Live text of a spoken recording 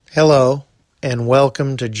Hello, and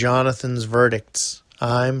welcome to Jonathan's Verdicts.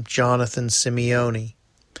 I'm Jonathan Simeone.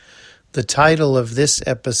 The title of this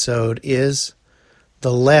episode is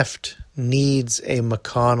The Left Needs a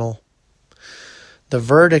McConnell. The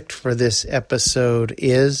verdict for this episode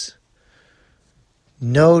is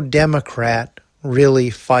no Democrat really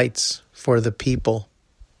fights for the people.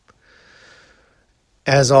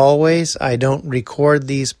 As always, I don't record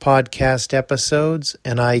these podcast episodes,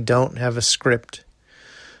 and I don't have a script.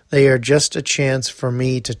 They are just a chance for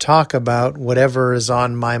me to talk about whatever is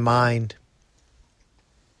on my mind.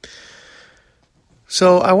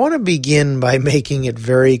 So I want to begin by making it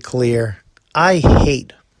very clear. I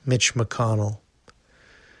hate Mitch McConnell.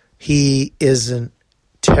 He is a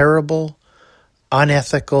terrible,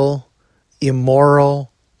 unethical,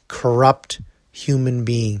 immoral, corrupt human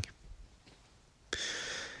being.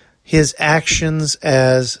 His actions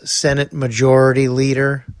as Senate Majority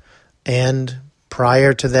Leader and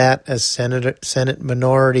prior to that as Senate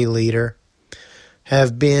Minority Leader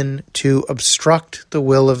have been to obstruct the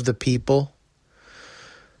will of the people.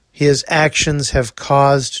 His actions have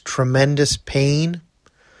caused tremendous pain.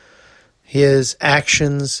 His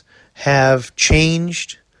actions have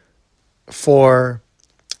changed for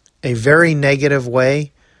a very negative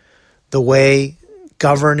way the way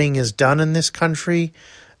governing is done in this country,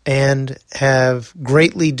 and have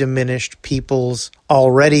greatly diminished people's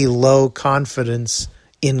already low confidence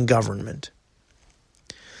in government.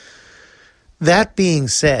 That being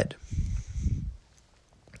said,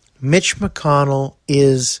 Mitch McConnell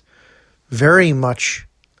is very much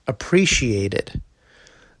appreciated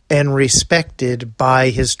and respected by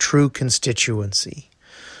his true constituency.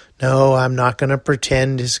 No, I'm not going to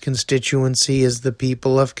pretend his constituency is the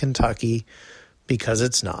people of Kentucky, because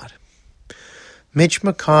it's not. Mitch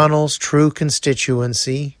McConnell's true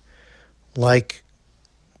constituency, like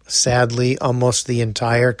sadly almost the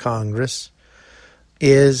entire Congress,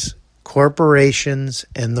 is corporations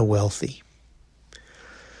and the wealthy.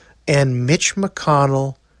 And Mitch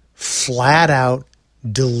McConnell flat out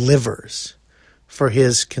delivers for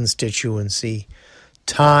his constituency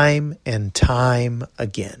time and time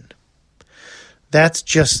again. That's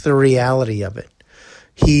just the reality of it.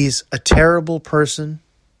 He's a terrible person,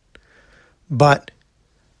 but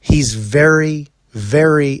he's very,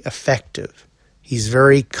 very effective. He's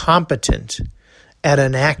very competent at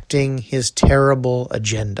enacting his terrible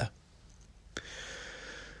agenda.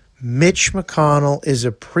 Mitch McConnell is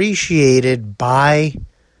appreciated by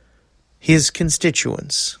his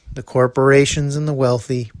constituents, the corporations and the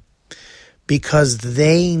wealthy, because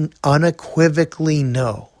they unequivocally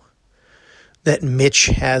know that Mitch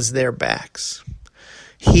has their backs.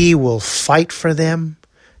 He will fight for them.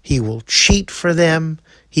 He will cheat for them.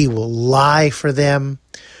 He will lie for them.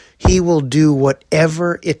 He will do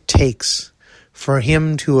whatever it takes for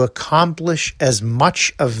him to accomplish as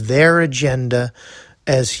much of their agenda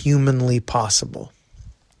as humanly possible.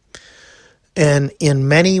 And in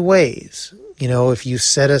many ways, if you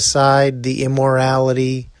set aside the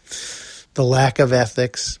immorality, the lack of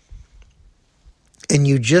ethics, and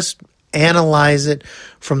you just analyze it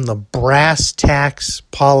from the brass tacks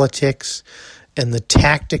politics and the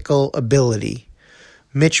tactical ability,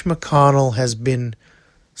 Mitch McConnell has been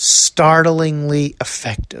startlingly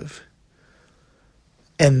effective.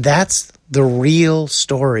 And that's the real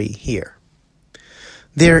story here.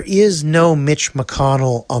 There is no Mitch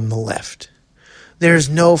McConnell on the left. There's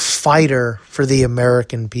no fighter for the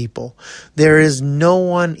American people. There is no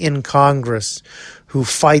one in Congress who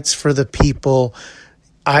fights for the people,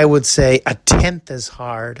 I would say, a tenth as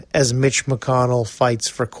hard as Mitch McConnell fights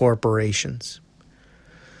for corporations.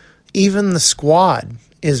 Even the squad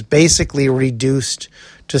is basically reduced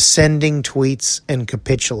to sending tweets and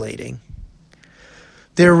capitulating.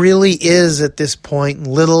 There really is, at this point,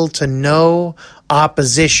 little to no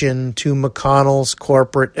opposition to McConnell's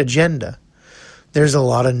corporate agenda. There's a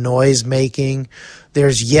lot of noise making,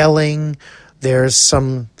 there's yelling, there's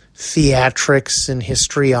some theatrics and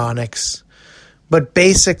histrionics, but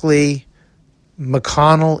basically,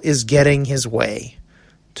 McConnell is getting his way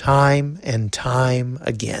time and time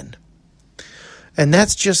again. And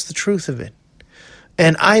that's just the truth of it.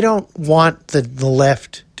 And I don't want the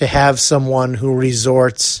left to have someone who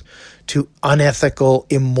resorts to unethical,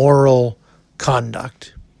 immoral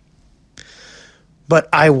conduct. But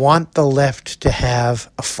I want the left to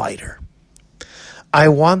have a fighter. I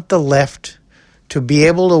want the left to be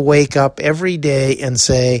able to wake up every day and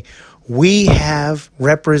say, we have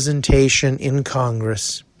representation in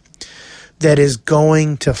Congress that is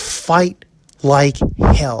going to fight like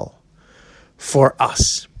hell for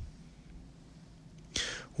us.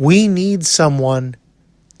 We need someone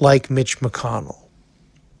like Mitch McConnell.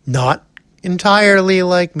 Not entirely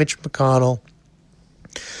like Mitch McConnell,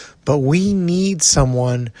 but we need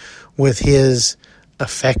someone with his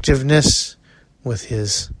effectiveness, with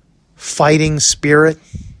his fighting spirit,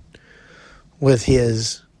 with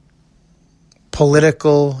his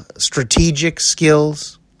political strategic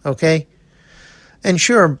skills, okay? And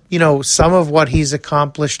sure, some of what he's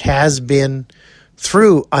accomplished has been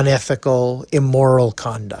through unethical, immoral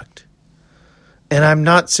conduct. And I'm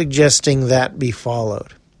not suggesting that be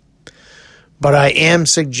followed. But I am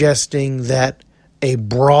suggesting that a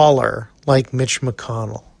brawler like Mitch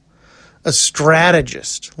McConnell, a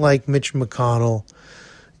strategist like Mitch McConnell,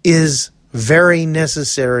 is very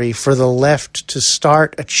necessary for the left to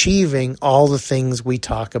start achieving all the things we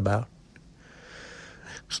talk about.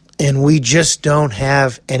 And we just don't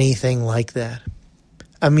have anything like that.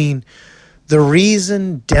 I mean, the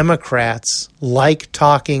reason Democrats like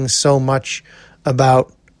talking so much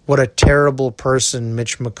about what a terrible person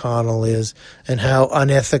Mitch McConnell is and how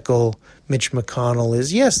unethical Mitch McConnell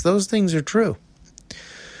is, yes, those things are true.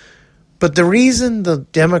 But the reason the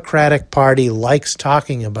Democratic Party likes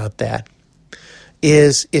talking about that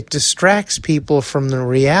is it distracts people from the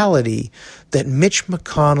reality that Mitch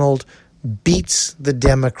McConnell beats the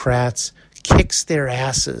Democrats, kicks their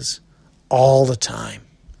asses all the time.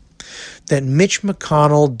 That Mitch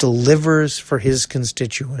McConnell delivers for his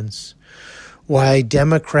constituents, while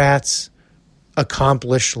Democrats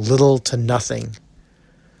accomplish little to nothing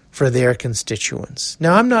for their constituents.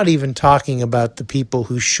 Now, I'm not even talking about the people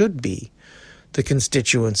who should be the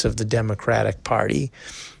constituents of the Democratic Party,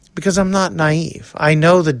 because I'm not naive. I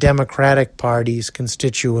know the Democratic Party's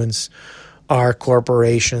constituents are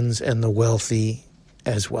corporations and the wealthy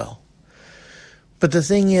as well. But the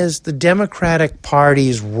thing is, the Democratic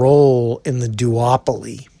Party's role in the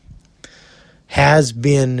duopoly has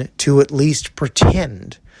been to at least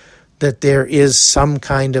pretend that there is some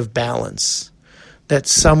kind of balance, that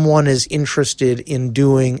someone is interested in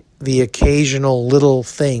doing the occasional little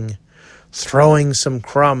thing, throwing some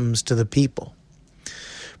crumbs to the people.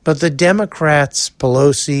 But the Democrats,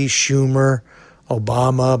 Pelosi, Schumer,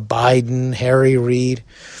 Obama, Biden, Harry Reid,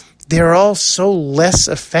 they're all so less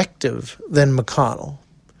effective than McConnell.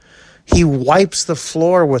 He wipes the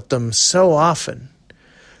floor with them so often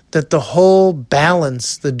that the whole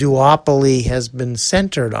balance the duopoly has been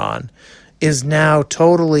centered on is now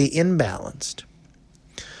totally imbalanced.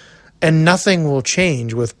 And nothing will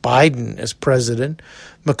change with Biden as president.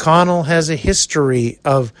 McConnell has a history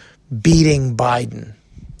of beating Biden,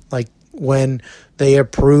 like when they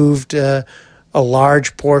approved a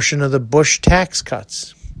large portion of the Bush tax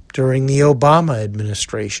cuts during the Obama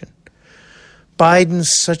administration. Biden's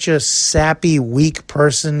such a sappy, weak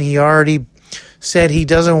person, he already said he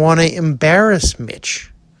doesn't want to embarrass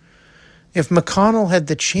Mitch. If McConnell had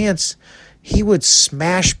the chance, he would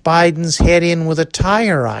smash Biden's head in with a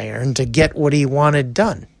tire iron to get what he wanted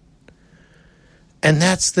done. And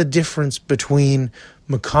that's the difference between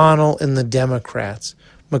McConnell and the Democrats.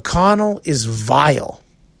 McConnell is vile,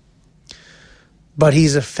 but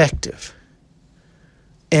he's effective.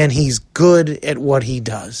 And he's good at what he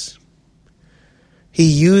does. He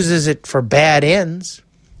uses it for bad ends.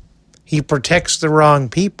 He protects the wrong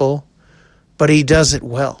people, but he does it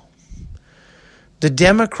well. The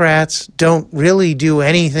Democrats don't really do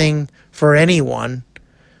anything for anyone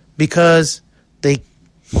because they,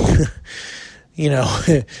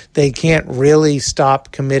 they can't really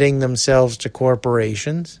stop committing themselves to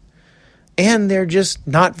corporations, and they're just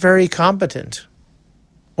not very competent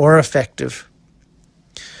or effective.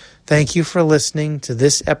 Thank you for listening to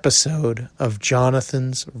this episode of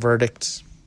Jonathan's Verdicts.